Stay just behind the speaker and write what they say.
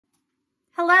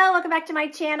Hello, welcome back to my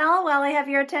channel. While I have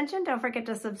your attention, don't forget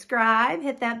to subscribe,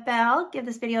 hit that bell, give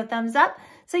this video a thumbs up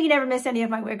so you never miss any of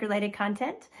my wig related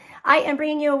content. I am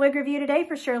bringing you a wig review today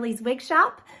for Shirley's Wig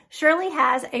Shop. Shirley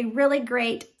has a really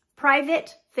great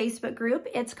private Facebook group.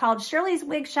 It's called Shirley's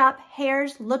Wig Shop,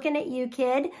 Hair's Looking at You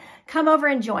Kid. Come over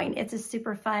and join. It's a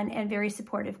super fun and very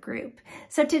supportive group.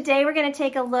 So today we're going to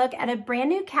take a look at a brand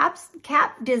new cap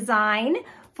design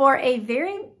for a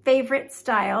very favorite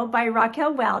style by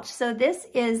Raquel Welch. So this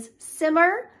is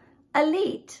Simmer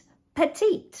Elite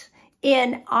Petite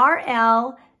in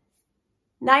RL9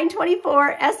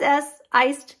 SS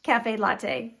Iced Cafe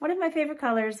Latte. One of my favorite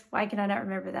colors. Why can I not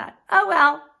remember that? Oh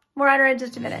well, more on her in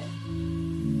just a minute.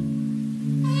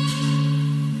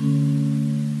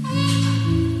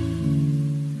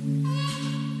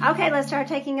 Okay, let's start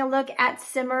taking a look at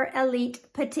Simmer Elite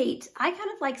Petite. I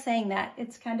kind of like saying that.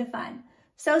 It's kind of fun.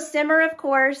 So Simmer, of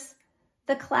course,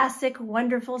 the classic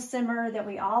wonderful Simmer that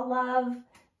we all love.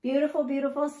 Beautiful,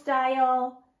 beautiful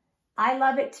style. I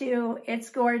love it too. It's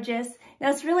gorgeous.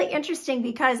 Now it's really interesting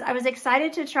because I was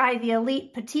excited to try the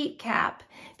Elite Petite cap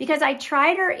because I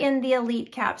tried her in the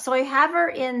Elite cap. So I have her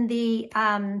in the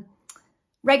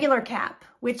regular cap,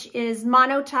 which is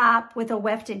mono top with a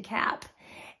wefted cap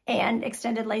and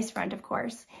extended lace front, of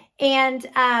course. And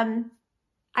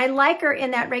I like her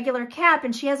in that regular cap,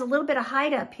 and she has a little bit of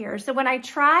height up here. So when I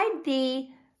tried the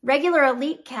regular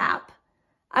Elite cap,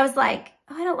 I was like,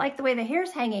 oh, I don't like the way the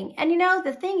hair's hanging. And you know,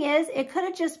 the thing is, it could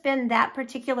have just been that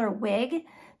particular wig.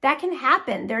 That can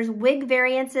happen. There's wig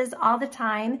variances all the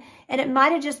time, and it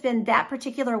might have just been that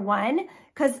particular one,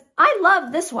 because I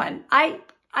love this one. I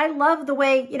love the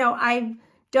way, you know, I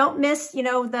don't miss, you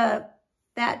know,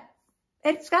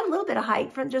 it's got a little bit of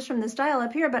height from the style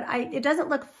up here, but it doesn't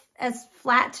look as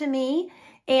flat to me,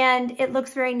 and it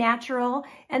looks very natural.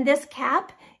 And this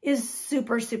cap is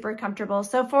super, super comfortable.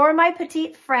 So for my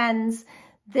petite friends,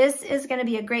 this is going to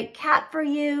be a great cap for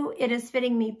you. It is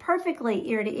fitting me perfectly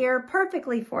ear to ear,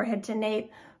 perfectly forehead to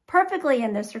nape, perfectly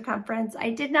in the circumference. I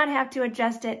did not have to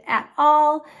adjust it at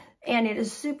all, and it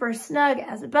is super snug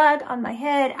as a bug on my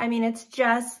head. I mean, it's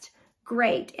just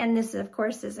great. And this, of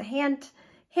course, is a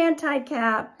hand-tied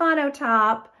cap, mono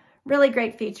top, really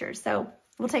great features. So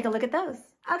we'll take a look at those.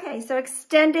 Okay, so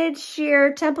extended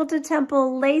sheer temple to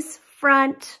temple lace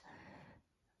front.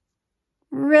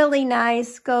 Really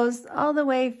nice. Goes all the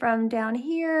way from down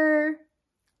here,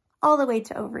 all the way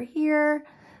to over here.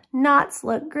 Knots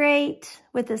look great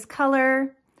with this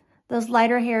color. Those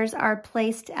lighter hairs are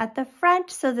placed at the front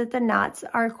so that the knots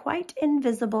are quite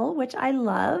invisible, which I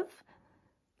love.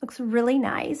 Looks really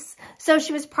nice. So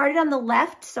she was parted on the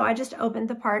left, so I just opened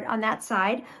the part on that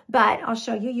side, but I'll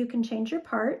show you, you can change your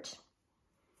part.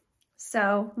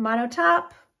 So mono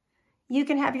top, you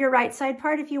can have your right side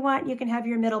part if you want, you can have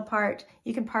your middle part,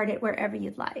 you can part it wherever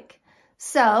you'd like.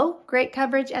 So great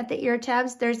coverage at the ear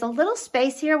tabs. There's a little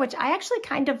space here, which I actually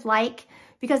kind of like,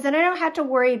 because then I don't have to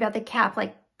worry about the cap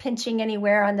like pinching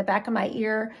anywhere on the back of my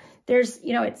ear. There's,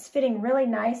 you know, it's fitting really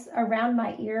nice around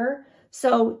my ear.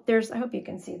 So there's, I hope you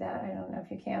can see that. I don't know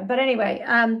if you can, but anyway,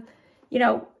 you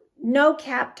know, no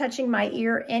cap touching my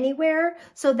ear anywhere.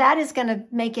 So that is going to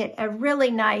make it a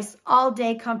really nice all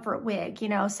day comfort wig, you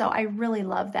know, so I really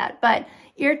love that. But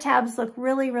ear tabs look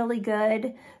really, really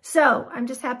good. So I'm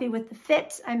just happy with the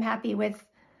fit. I'm happy with,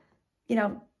 you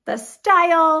know, the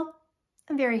style.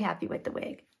 I'm very happy with the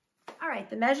wig. All right.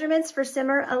 The measurements for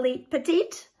Simmer Elite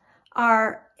Petite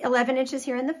are 11 inches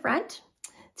here in the front.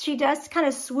 She does kind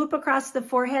of swoop across the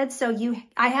forehead. So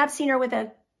I have seen her with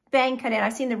a bang cut in.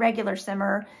 I've seen the regular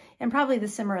Simmer and probably the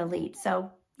Simmer Elite.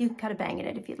 So you can cut a bang in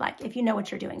it if you'd like, if you know what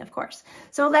you're doing, of course.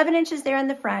 So 11 inches there in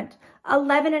the front,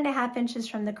 11.5 inches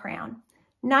from the crown,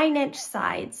 9-inch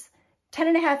sides,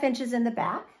 10.5 inches in the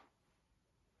back.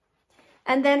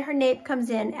 And then her nape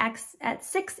comes in at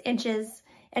 6 inches,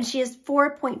 and she is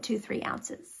 4.23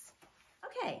 ounces.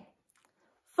 Okay,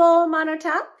 full mono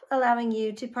top, allowing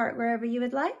you to part wherever you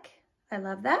would like. I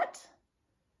love that.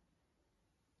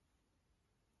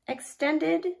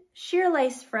 Extended sheer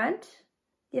lace front,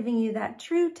 giving you that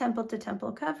true temple to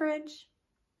temple coverage.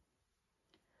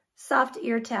 Soft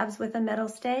ear tabs with a metal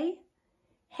stay.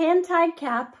 Hand-tied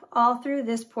cap all through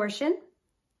this portion.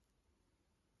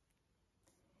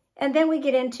 And then we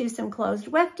get into some closed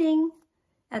wefting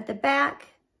at the back.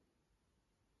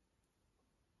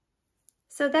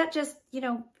 So that just, you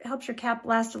know, helps your cap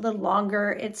last a little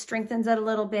longer. It strengthens it a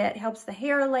little bit, helps the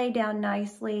hair lay down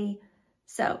nicely.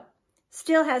 So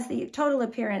still has the total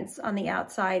appearance on the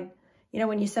outside. You know,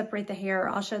 when you separate the hair,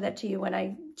 I'll show that to you when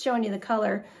I'm showing you the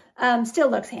color. Still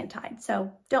looks hand-tied.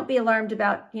 So don't be alarmed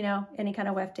about, you know, any kind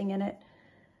of wefting in it.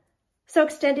 So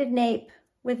extended nape,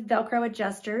 with Velcro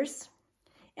adjusters.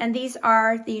 And these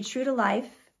are the True to Life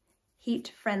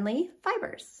heat-friendly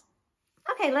fibers.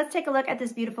 Okay, let's take a look at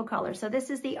this beautiful color. So this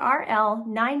is the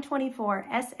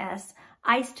RL924 SS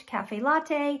Iced Cafe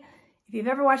Latte. If you've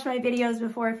ever watched my videos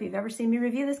before, if you've ever seen me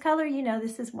review this color, you know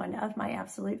this is one of my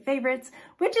absolute favorites,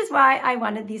 which is why I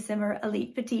wanted the Simmer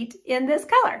Elite Petite in this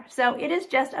color. So it is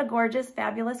just a gorgeous,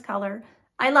 fabulous color.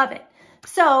 I love it.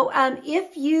 So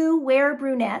if you wear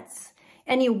brunettes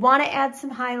and you want to add some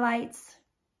highlights,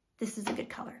 this is a good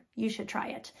color. You should try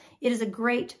it. It is a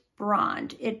great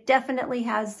blonde. It definitely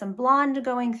has some blonde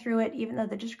going through it, even though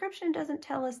the description doesn't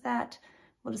tell us that.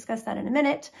 We'll discuss that in a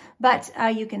minute, but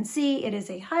you can see it is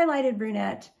a highlighted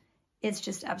brunette. It's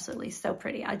just absolutely so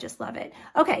pretty. I just love it.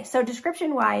 Okay, so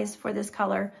description-wise for this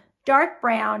color, dark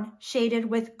brown shaded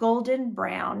with golden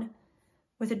brown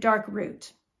with a dark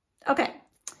root. Okay,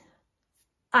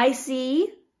 I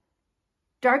see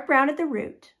dark brown at the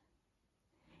root,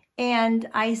 and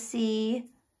I see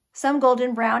some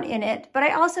golden brown in it, but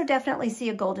I also definitely see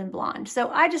a golden blonde. So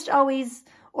I just always,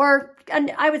 or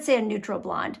I would say a neutral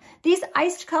blonde. These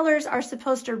iced colors are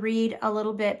supposed to read a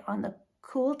little bit on the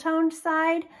cool toned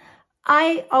side.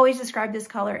 I always describe this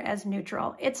color as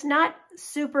neutral. It's not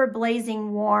super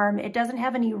blazing warm. It doesn't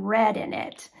have any red in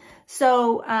it.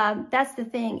 So that's the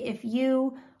thing. If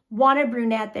you want a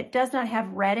brunette that does not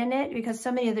have red in it, because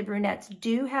so many of the brunettes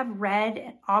do have red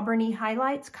and auburny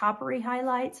highlights, coppery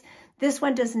highlights, this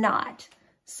one does not.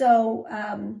 So,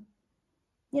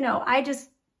 you know, I just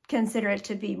consider it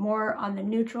to be more on the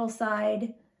neutral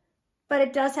side, but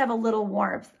it does have a little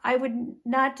warmth. I would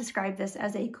not describe this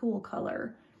as a cool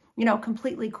color, you know,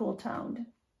 completely cool toned.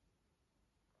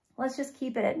 Let's just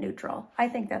keep it at neutral. I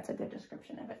think that's a good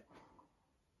description of it.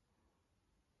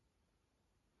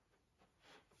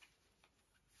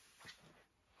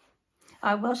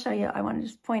 I will show you, I want to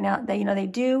just point out that, you know, they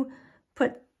do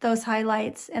put those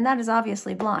highlights, and that is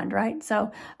obviously blonde, right?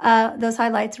 So those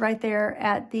highlights right there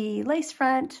at the lace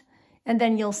front, and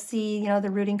then you'll see, you know,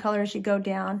 the rooting color as you go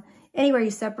down. Anywhere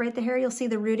you separate the hair, you'll see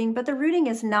the rooting, but the rooting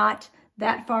is not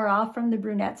that far off from the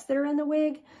brunettes that are in the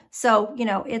wig. So, you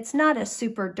know, it's not a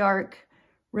super dark,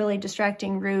 really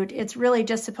distracting root. It's really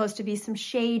just supposed to be some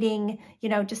shading, you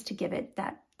know, just to give it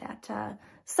that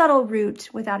subtle root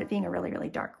without it being a really, really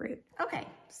dark root. Okay,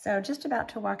 so just about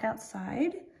to walk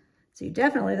outside. So you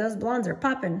definitely, those blondes are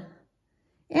popping,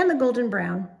 and the golden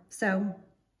brown. So,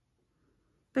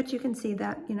 but you can see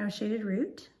that, you know, shaded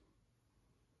root,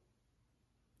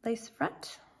 lace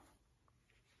front.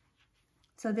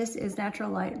 So this is natural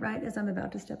light, right, as I'm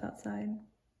about to step outside.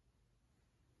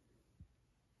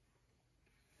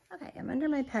 Okay, I'm under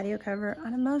my patio cover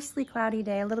on a mostly cloudy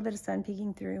day, a little bit of sun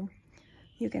peeking through.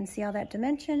 You can see all that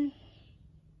dimension.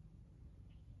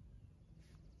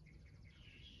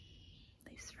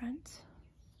 Lace front.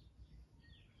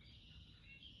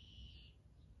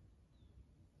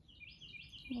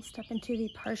 We'll step into the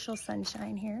partial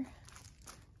sunshine here.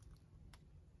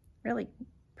 Really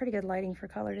pretty good lighting for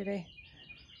color today.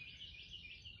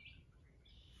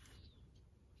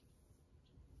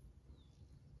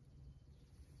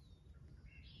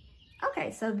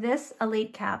 Okay, so this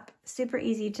Elite cap, super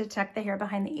easy to tuck the hair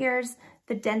behind the ears.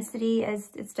 The density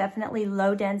it's definitely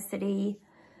low density,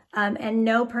 and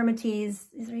no permatease.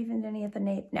 Is there even any at the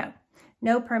nape? No,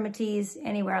 no permatease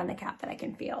anywhere on the cap that I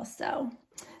can feel. So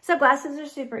glasses are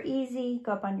super easy,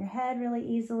 go up on your head really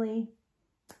easily,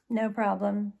 no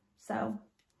problem. So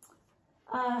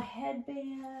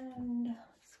headband,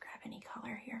 let's grab any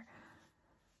color here.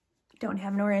 Don't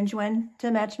have an orange one to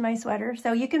match my sweater.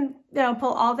 So you can, you know,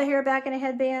 pull all the hair back in a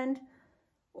headband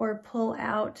or pull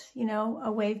out, you know,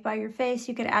 a wave by your face.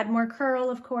 You could add more curl,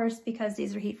 of course, because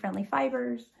these are heat-friendly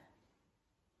fibers.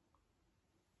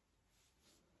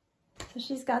 So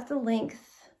she's got the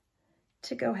length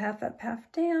to go half up,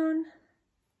 half down.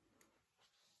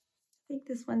 I think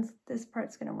this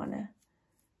part's gonna wanna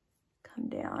come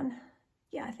down.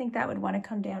 Yeah, I think that would wanna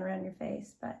come down around your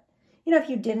face. But, you know, if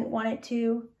you didn't want it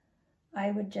to, I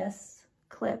would just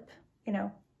clip, you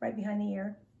know, right behind the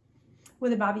ear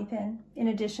with a bobby pin, in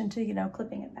addition to, you know,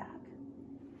 clipping it back.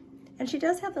 And she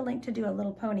does have the length to do a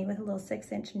little pony with a little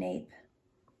 6-inch nape.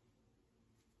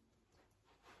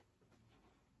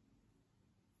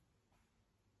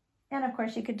 And of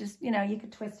course you could just, you know, you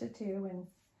could twist it too and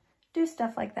do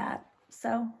stuff like that.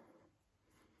 So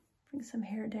bring some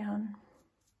hair down.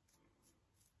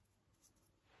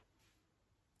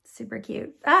 Super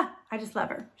cute. Ah, I just love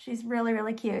her. She's really,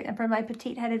 really cute. And for my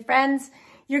petite-headed friends,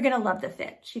 you're gonna love the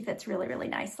fit. She fits really, really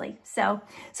nicely. So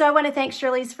I wanna thank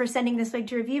Shirley's for sending this wig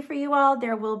to review for you all.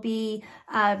 There will be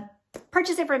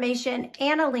purchase information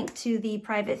and a link to the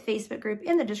private Facebook group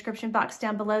in the description box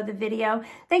down below the video.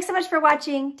 Thanks so much for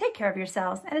watching. Take care of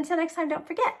yourselves. And until next time, don't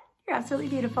forget, you're absolutely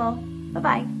beautiful.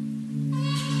 Bye-bye.